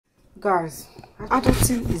Guys,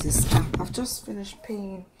 adulting is a scam. I've just finished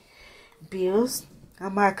paying bills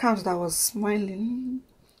and my account that was smiling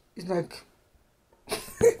is like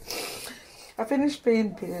I finished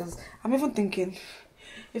paying bills. I'm even thinking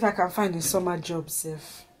if I can find a summer job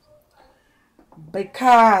safe,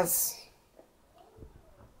 because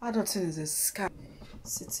adulting is a scam.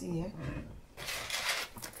 Sitting here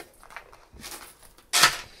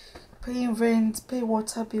paying rent, pay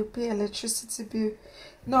water bill, pay electricity bill.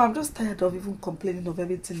 No, I'm just tired of even complaining of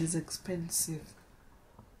everything is expensive.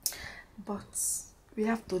 But we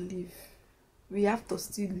have to live. We have to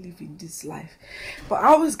still live in this life. But I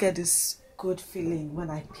always get this good feeling when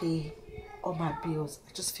I pay all my bills.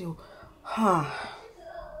 I just feel,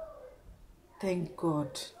 thank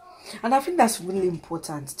God. And I think that's really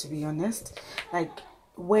important, to be honest. Like,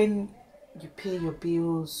 when you pay your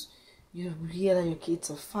bills, you hear that your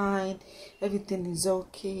kids are fine, everything is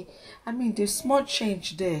okay. I mean, there's small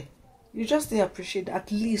change there. You just appreciate that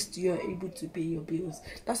at least you're able to pay your bills.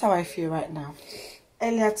 That's how I feel right now.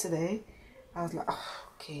 Earlier today, I was like,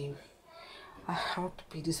 okay, I want to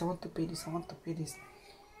pay this, I want to pay this, I want to pay this.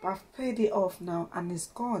 But I've paid it off now and it's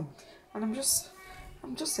gone. And I'm just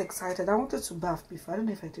excited. I wanted to bath before. I don't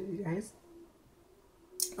know if I told you guys.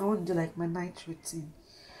 I want to do like my night routine.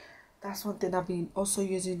 That's one thing I've been also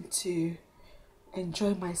using to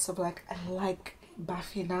enjoy myself. Like, I like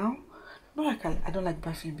bathing now. Not like I don't like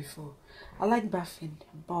bathing before. I like bathing,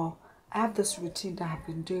 but I have this routine that I've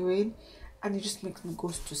been doing and it just makes me go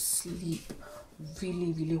to sleep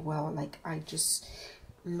really, really well. Like, I just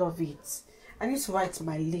love it. I need to write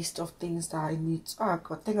my list of things that I need. Oh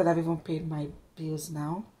God, thank God I've even paid my bills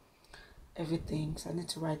now. Everything. So I need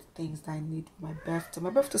to write things that I need for my birthday. My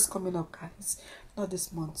birthday's coming up, guys. Not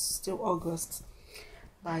this month, still August.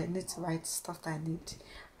 But I need to write stuff that I need.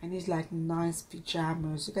 I need like nice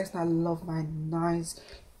pajamas. You guys know I love my nice,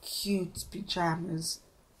 cute pajamas.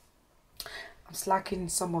 I'm slacking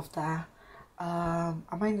some of that. I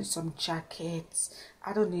might need some jackets.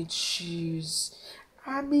 I don't need shoes.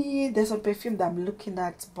 I mean, there's some perfume that I'm looking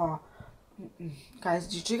at, but guys,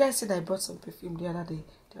 did you guys see that I bought some perfume the other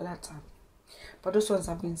time? But those ones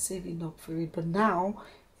I've been saving up for it. But now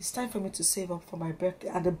it's time for me to save up for my birthday.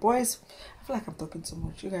 And the boys, I feel like I'm talking too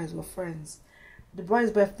much. You guys were friends. The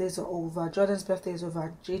boys' birthdays are over. Jordan's birthday is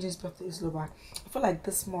over. Jayden's birthday is over. I feel like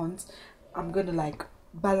this month I'm going to like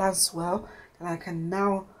balance well, and I can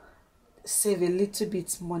now save a little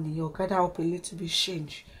bit money or gather up a little bit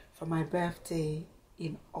change for my birthday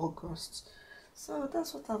in August. So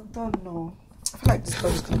that's what I've done now. I feel like this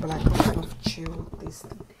is going to be like kind of chill this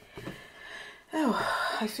thing. Oh,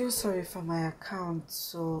 I feel sorry for my account.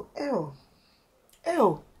 So,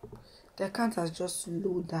 the account has just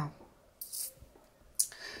slowed down.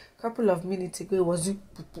 A couple of minutes ago, it was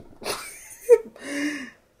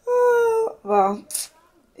well,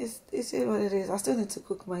 it's what it is. I still need to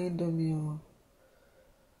cook my indomie.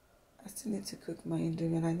 I still need to cook my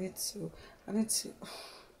indomie, and I need to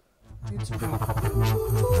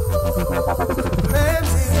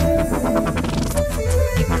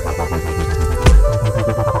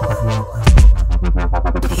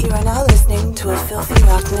You are now listening to a Filthy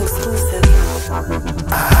Rotten exclusive.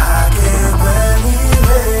 I can't believe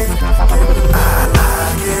it. I can't believe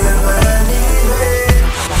it.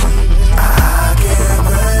 I can't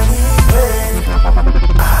believe it.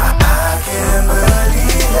 I can't believe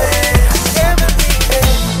it. I can't believe it.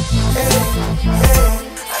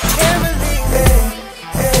 I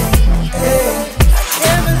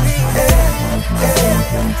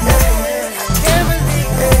can't believe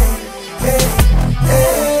it.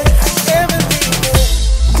 I can't believe it.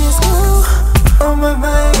 This girl on my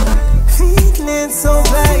mind, feeling so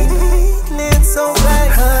right, feeling so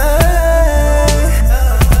right.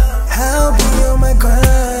 I'll be on my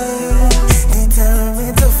grind,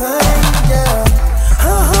 determined to find out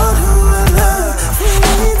how do I love,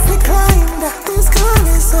 feelings declined. This girl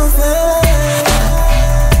is so bad,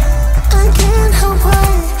 I can't help why.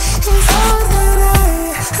 It's hard that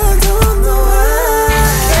I don't know why.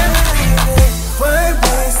 Why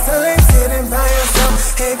waste time sitting by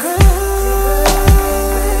yourself and cry?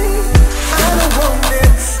 I don't want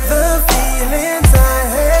it, the feelings I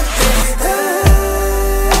had been.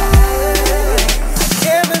 I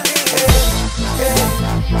can't believe it. I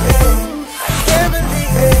can't believe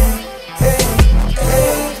it.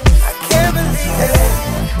 I can't believe it.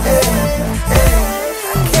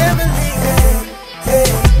 I can't believe it. I can't believe it. I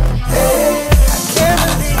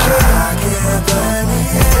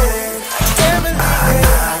can't believe it.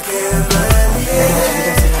 I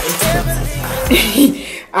can't believe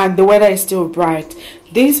it. And the weather is still bright.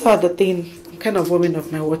 These are the thing. I'm kind of warming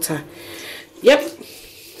up my water. Yep.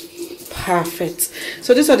 Perfect.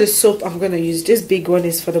 So these are the soap I'm gonna use. This big one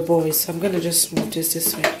is for the boys, so I'm gonna just move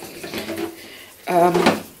this way.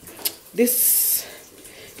 This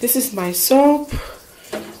is my soap,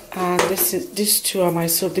 and these two are my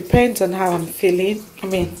soap. Depends on how I'm feeling.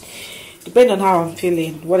 Depending on how I'm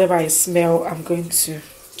feeling, whatever I smell, I'm going to.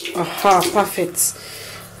 Aha, perfect.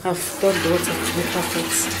 I've done the water to be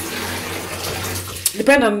perfect.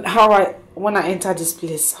 Depending on how when I enter this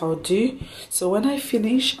place, I'll do. So when I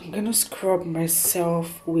finish, I'm gonna scrub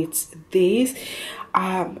myself with this.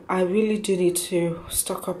 I really do need to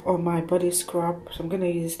stock up on my body scrub, so I'm gonna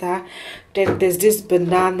use that. Then there's this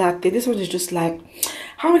banana thing. This one is just like,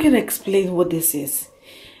 how am I gonna explain what this is?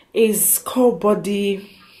 It's called body.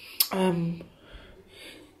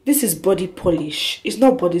 This is body polish. It's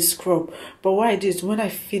not body scrub, but what I do is when I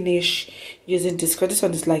finish using this, because this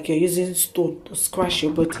one is like you're using stone to scratch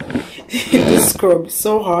your body. This scrub is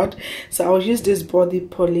so hard, so I'll use this body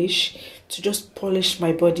polish to just polish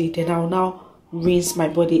my body. Then I'll now rinse my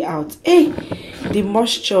body out. Hey, the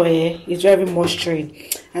moisture is very moisturizing,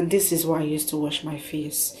 and this is what I use to wash my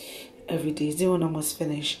face every day. It's the one I must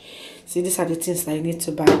finish. See, these are the things that I need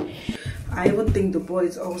to buy. I even think the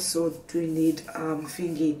boys also do need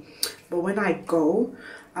thingy, but when I go,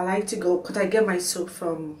 I like to go because I get my soap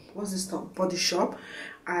from what's this stuff, Body Shop,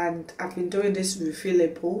 and I've been doing this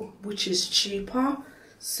refillable, which is cheaper.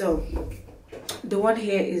 So the one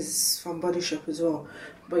here is from Body Shop as well,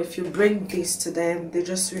 but if you bring this to them, they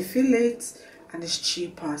just refill it and it's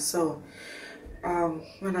cheaper. So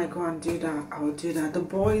when I go and do that, I will do that. The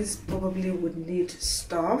boys probably would need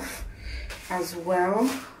stuff as well,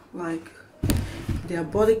 like their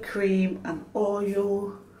body cream and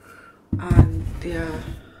oil and their,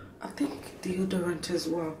 I think, deodorant as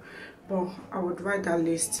well, but I would write that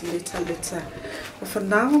list later. But for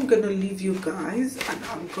now, I'm gonna leave you guys and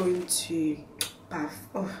I'm going to bath.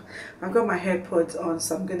 I've got my AirPods on,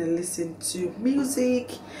 so I'm gonna listen to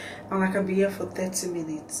music and I can be here for 30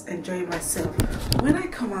 minutes enjoying myself. When I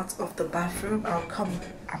come out of the bathroom, I'll come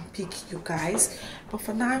and pick you guys, but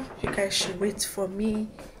for now you guys should wait for me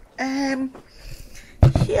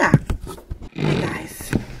here. Hey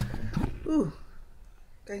guys,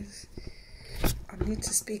 guys, I need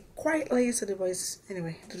to speak quietly so the boys,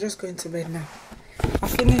 anyway, they're just going to bed now. I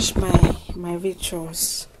finished my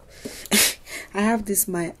rituals. I have this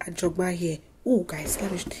my ajogba here. Oh guys,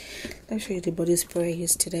 let me show you the body spray I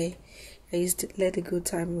used today. I used it, let the good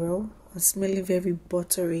time roll. It's smelling very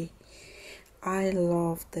buttery. I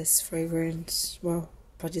love this fragrance. Well,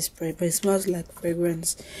 body spray, but it smells like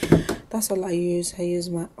fragrance. That's all I use. I use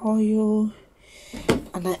my oil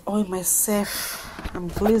and I oil myself. I'm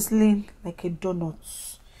glazing like a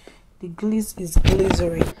donut. The glaze is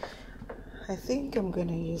glazing. I think I'm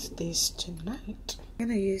gonna use this tonight. I'm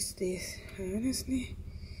gonna use this. I honestly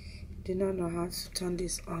did not know how to turn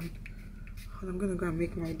this on, and I'm gonna go and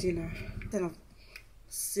make my dinner. Then of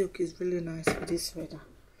silk is really nice for this weather.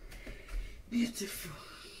 Beautiful.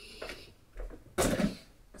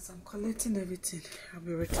 As I'm collecting everything, I'll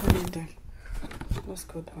be returning them. Let's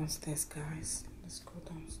go downstairs, guys. Let's go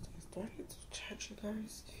downstairs. Do I need to charge you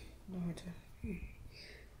guys? No, I don't.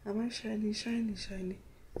 Am I shiny? I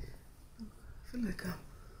feel like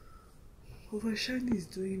I'm overshining is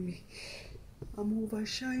doing me. I'm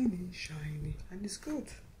overshining, shiny, and it's good.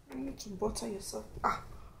 You need to butter yourself.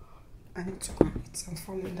 I need to go and eat. I'm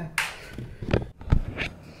falling down.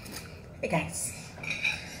 Hey guys,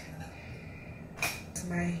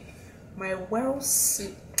 my well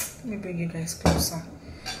sit. Let me bring you guys closer,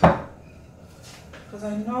 because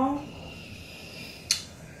I know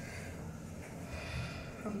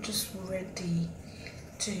I'm just ready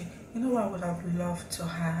to. You know what I would have loved to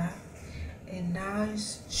have? A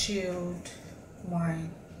nice chilled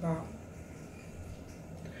wine, but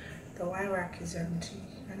the wine rack is empty.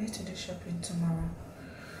 I need to do shopping tomorrow.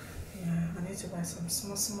 Yeah, I need to buy some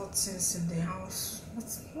small things in the house.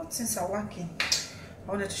 What things are working?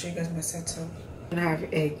 I wanted to show you guys my setup. I have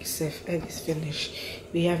eggs. Egg is finished.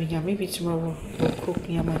 We have yam. Maybe tomorrow we'll cook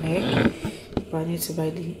yam and egg, but I need to buy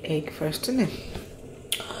the egg first, isn't it?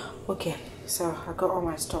 Okay, so I got all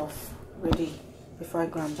my stuff ready before I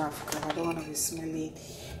go and bath, because I don't want to be smelling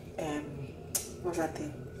what's that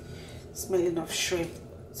thing? Smelling of shrimp.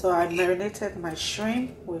 So I marinated my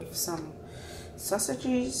shrimp with some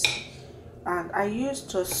sausages, and I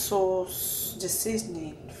used the sauce, the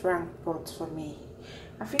seasoning Frank bought for me.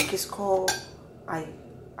 I think it's called, I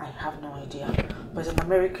have no idea, but it's an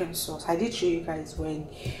American sauce. I did show you guys when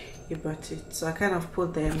you bought it, so I kind of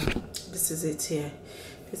put them. This is it here.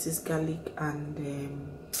 This is garlic and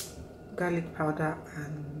garlic powder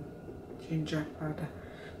and ginger powder.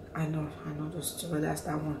 I know those two, but that's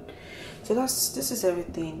that one. So this is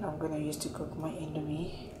everything I'm gonna use to cook my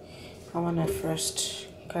indomie. I wanna first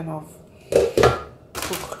kind of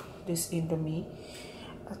cook this indomie.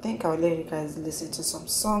 I think I'll let you guys listen to some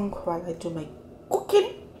song while I do my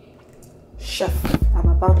cooking. Chef, I'm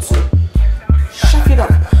about to chef it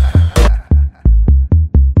up.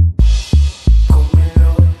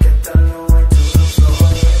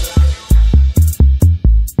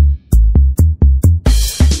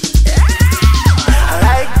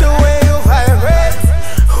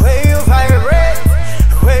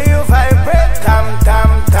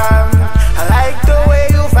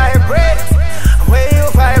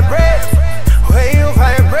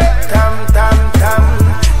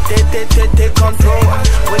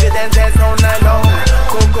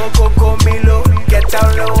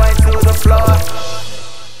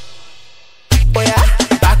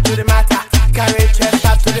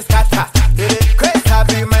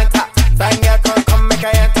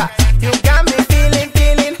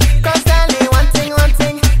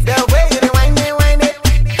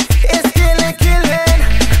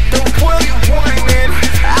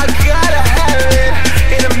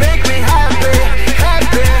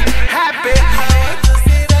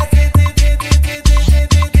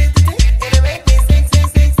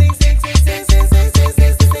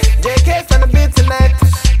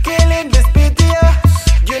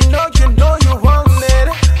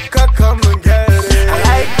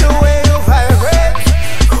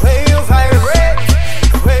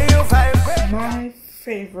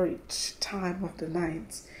 Favorite time of the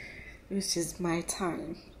night, which is my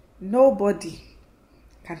time. Nobody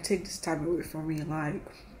can take this time away from me. Like,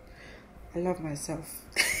 I love myself.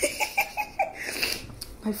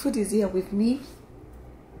 My food is here with me.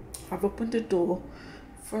 I've opened the door.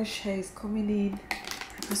 Fresh air is coming in.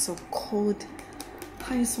 I got some cold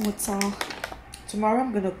ice water. Tomorrow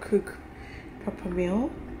I'm gonna cook proper meal.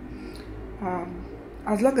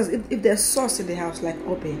 As long as if there's sauce in the house, like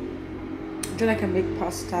obe, then I can make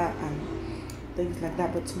pasta and things like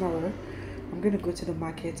that. But tomorrow I'm gonna go to the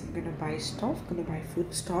market. I'm gonna buy stuff. I'm gonna buy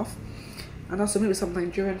food stuff, and also maybe some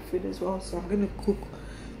Nigerian food as well. So I'm gonna cook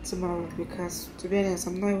tomorrow, because to be honest,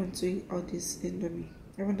 I'm not even to eat all this indomie,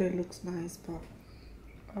 even though it looks nice, but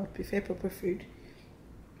I prefer proper food.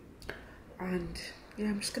 And yeah,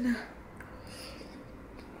 I'm just gonna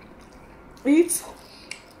eat.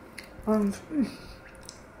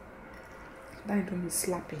 That indomie is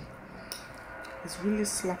slapping. It's really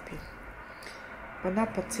slappy. But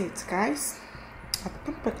not potato, guys.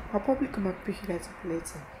 I'll probably come and pick you guys up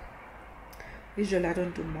later. Usually I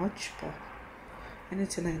don't do much, but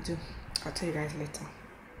anything I do, I'll tell you guys later.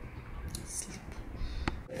 Sleep.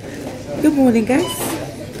 Good morning, guys.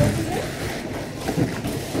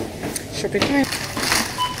 Shopping time.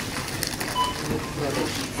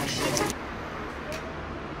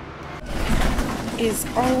 Is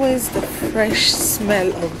always the fresh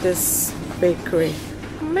smell of this bakery.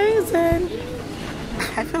 Amazing.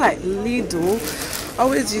 I feel like Lidl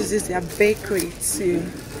always uses their bakery to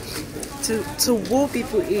woo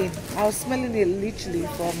people in. I was smelling it literally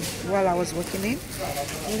from while I was working in.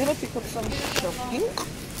 I'm gonna pick up some shopping.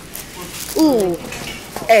 Ooh,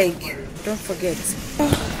 egg. Don't forget.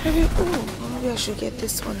 Maybe I should get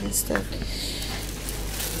this one instead.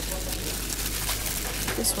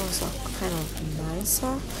 This one's kind of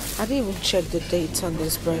nicer. I didn't even check the date on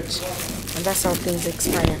this bread, and that's how things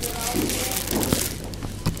expire.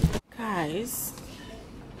 Guys,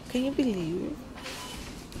 can you believe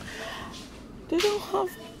they don't have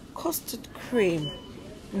custard cream?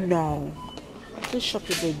 No, this shop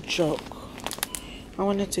is a joke. I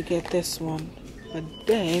wanted to get this one, but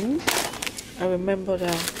then I remember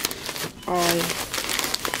that I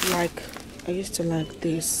used to like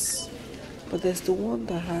this. But there's the one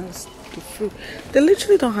that has the fruit. They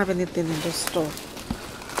literally don't have anything in the store.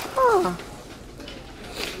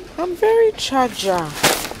 I'm very charger.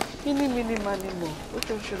 Mini, mani, mo. Which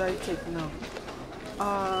one should I take now?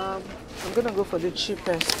 I'm gonna go for the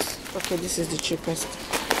cheapest. Okay, this is the cheapest.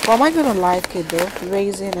 But am I gonna like it though?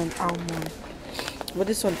 Raisin and almond. But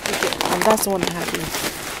this one, okay, and that's the one I have here.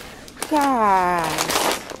 Guys.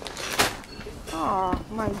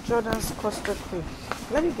 My Jordan's custard cream.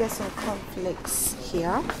 Let me get some cornflakes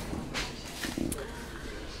here.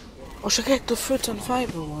 Or should I get the fruit and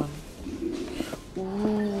fiber one?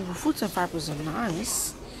 Ooh, fruit and fibers are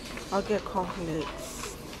nice. I'll get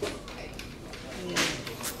cornflakes.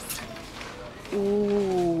 Yeah.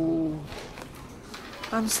 Ooh,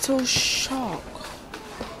 I'm still shocked.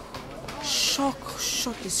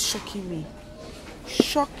 Shock is shocking me.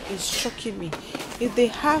 Shock is shocking me. If they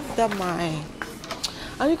have that,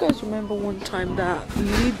 And you guys remember one time that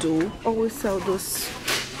Lidl always sell those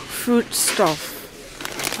fruit stuff?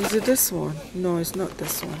 Is it this one? No, it's not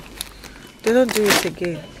this one. They don't do it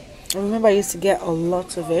again. I remember I used to get a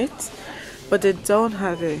lot of it, but they don't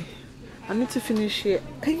have it. I need to finish here.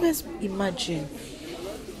 Can you guys imagine?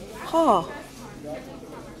 My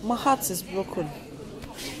heart is broken.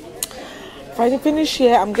 If I finish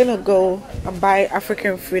here, I'm gonna go and buy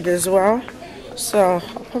African food as well. So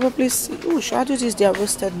I'll probably see. Oh, should I do this? They are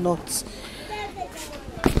roasted nuts.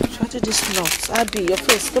 Should I do this nuts? Abby, your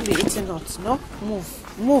face, don't be eating nuts. No,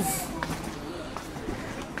 move.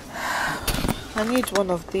 I need one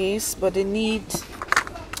of these, but I need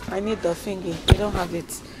the thingy. They don't have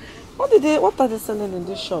it. What are they selling in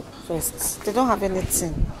this shop first? They don't have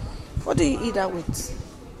anything. What do you eat that with?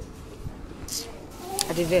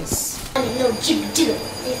 At the vest. No, jiggle.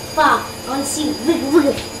 It's far. I want to see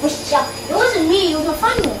wiggle. Push up. It wasn't me. It was a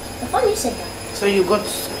funny. The funny said that. So you got?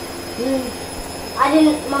 I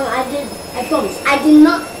didn't, Mom. I promise. I did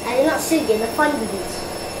not sing it. The funny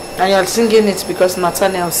did. And you're singing it because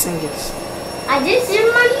Nathaniel sing it. I didn't sing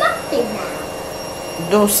my nothing now.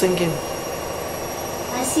 No singing.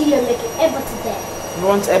 I see you're making Eba today. You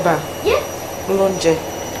want Eba? Yeah. Lonje.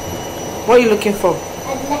 What are you looking for?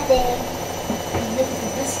 I'm nothing. I'm looking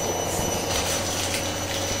for biscuits.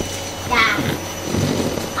 Yeah.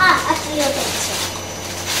 Actually, I'll take this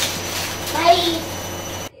one. Bye.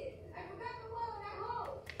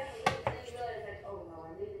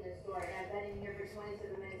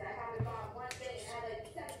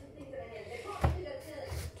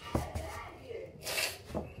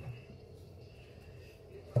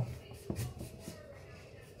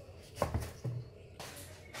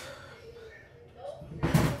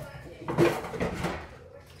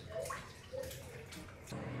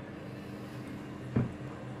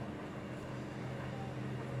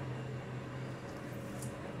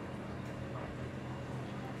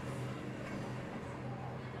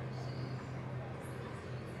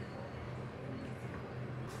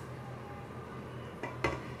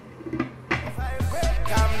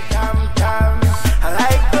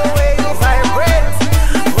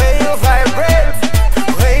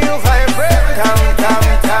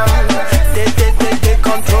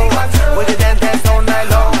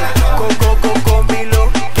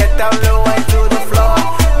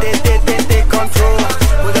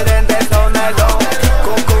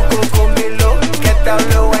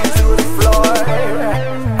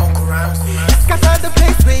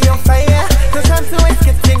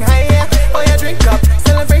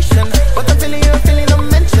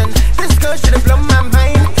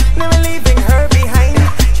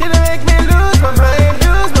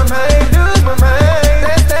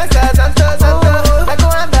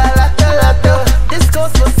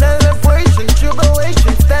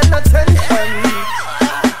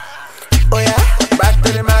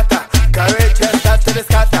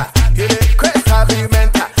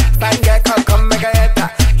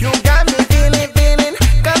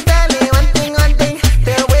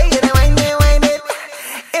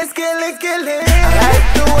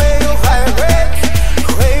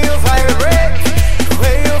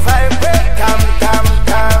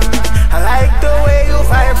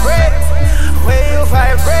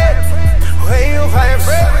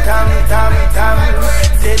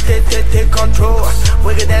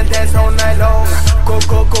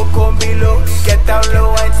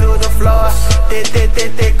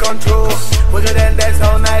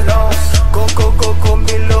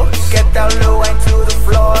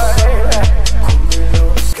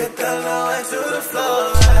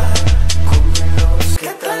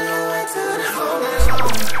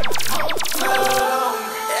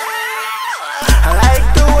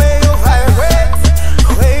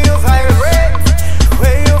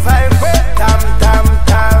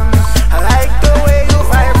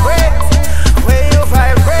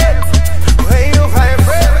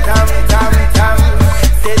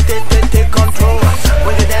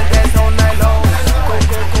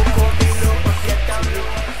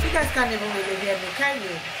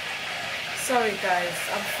 Sorry guys,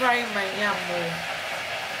 I'm frying my yam.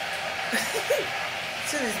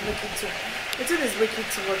 It is making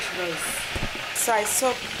too much noise. So I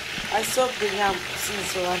soak the yam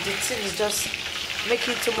since, and the thing is just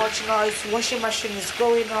making too much noise. Washing machine is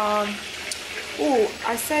going on. Oh,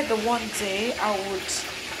 I said the one day I would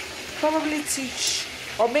probably teach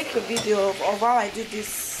or make a video of how I do this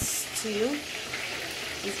stew.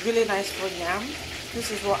 It's really nice for yam.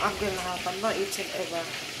 This is what I'm gonna have. I'm not eating ever.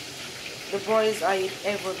 The boys are in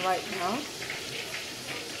heaven right now.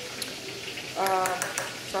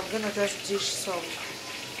 So I'm gonna just dish some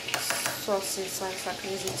sauce inside so I can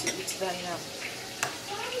use it to eat that yam.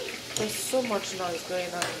 There's so much noise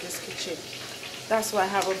going on in this kitchen. That's why I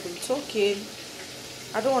haven't been talking.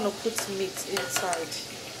 I don't want to put meat inside.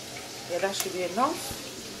 Yeah, that should be enough.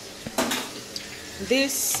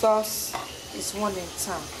 This sauce is 1 in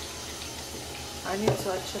town. I need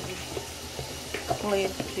to actually clean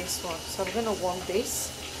this one. So I'm gonna warm this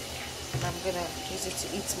and I'm gonna use it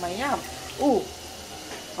to eat my yam. Oh,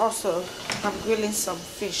 also I'm grilling some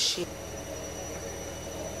fish here.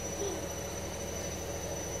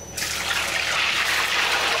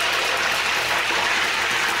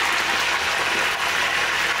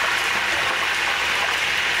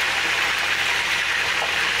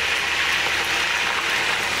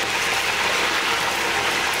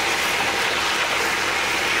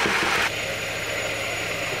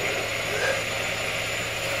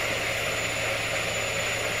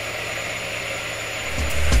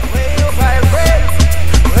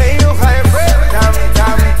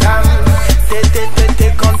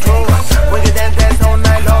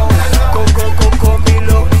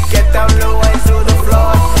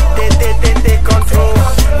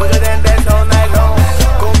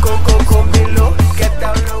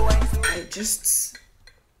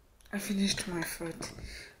 I finished my food.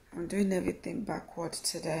 I'm doing everything backward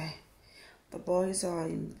today. The boys are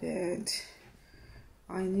in bed.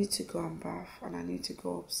 I need to go and bath and I need to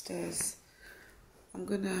go upstairs. I'm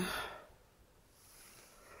gonna...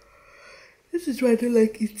 This is why I don't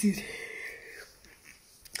like eating,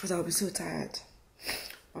 because I'll be so tired.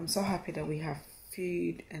 I'm so happy that we have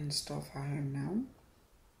food and stuff at home now.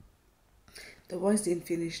 The boys didn't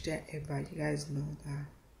finish their eba. You guys know that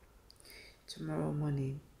tomorrow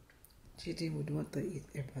morning Jayden would want to eat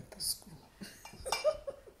eba at the school.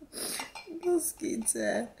 Those kids,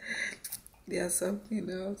 they are something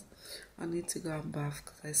else. I need to go and bath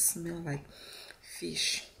because I smell like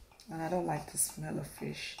fish and I don't like the smell of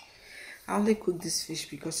fish. I only cook this fish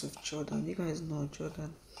because of Jordan. You guys know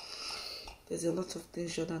Jordan. There's a lot of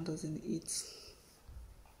things Jordan doesn't eat,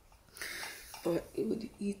 but he would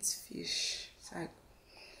eat fish. It's like,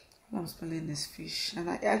 I'm smelling this fish, and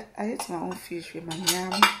I eat my own fish with my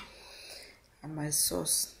yam and my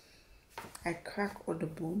sauce. I crack all the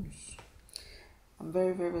bones. I'm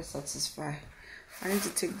very, very satisfied. I need to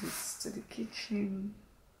take this to the kitchen.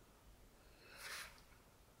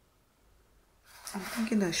 I'm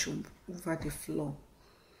thinking I should over the floor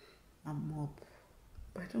and mop,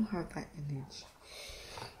 but I don't have that energy.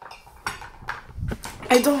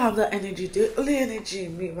 I don't have that energy. The only energy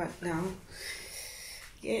in me right now,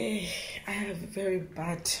 yeah, I have very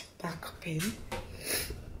bad back pain.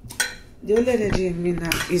 The only energy in me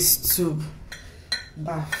now is to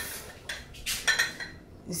bath.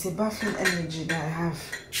 It's a bathing energy that I have.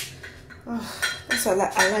 Oh, that's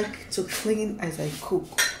why I like to clean as I cook,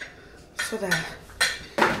 so that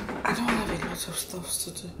I don't have a lot of stuff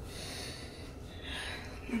to do.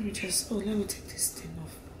 Let me just, let me take this thing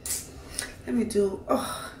off. Let me do,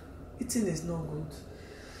 eating is not good.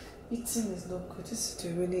 Eating is not good. This is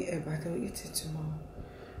the rainy air, but I'll eat it tomorrow.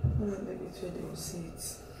 Maybe it's where they will see it.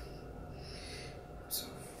 So,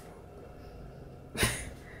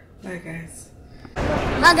 bye guys.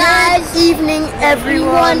 Hi guys, evening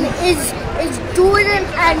everyone. It's Jordan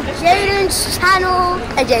and Jayden's channel.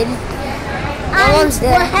 Hey Jayden. And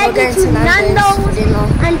we're heading to Nando's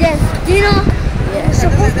and then dinner. Yeah. We're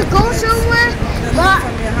supposed to go somewhere, but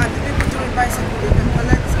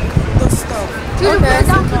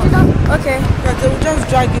okay. Yeah, they will just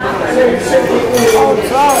drag it. I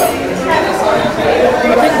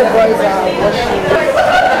think the boys are washing.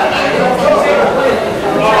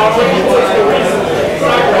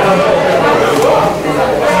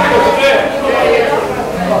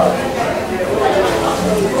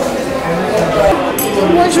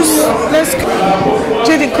 Let's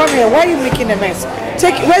Jayden, come here. Why are you making a mess?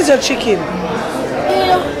 Where's your chicken?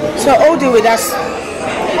 So hold it with us.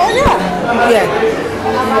 Oh yeah. Yeah.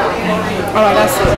 Alright, that's it.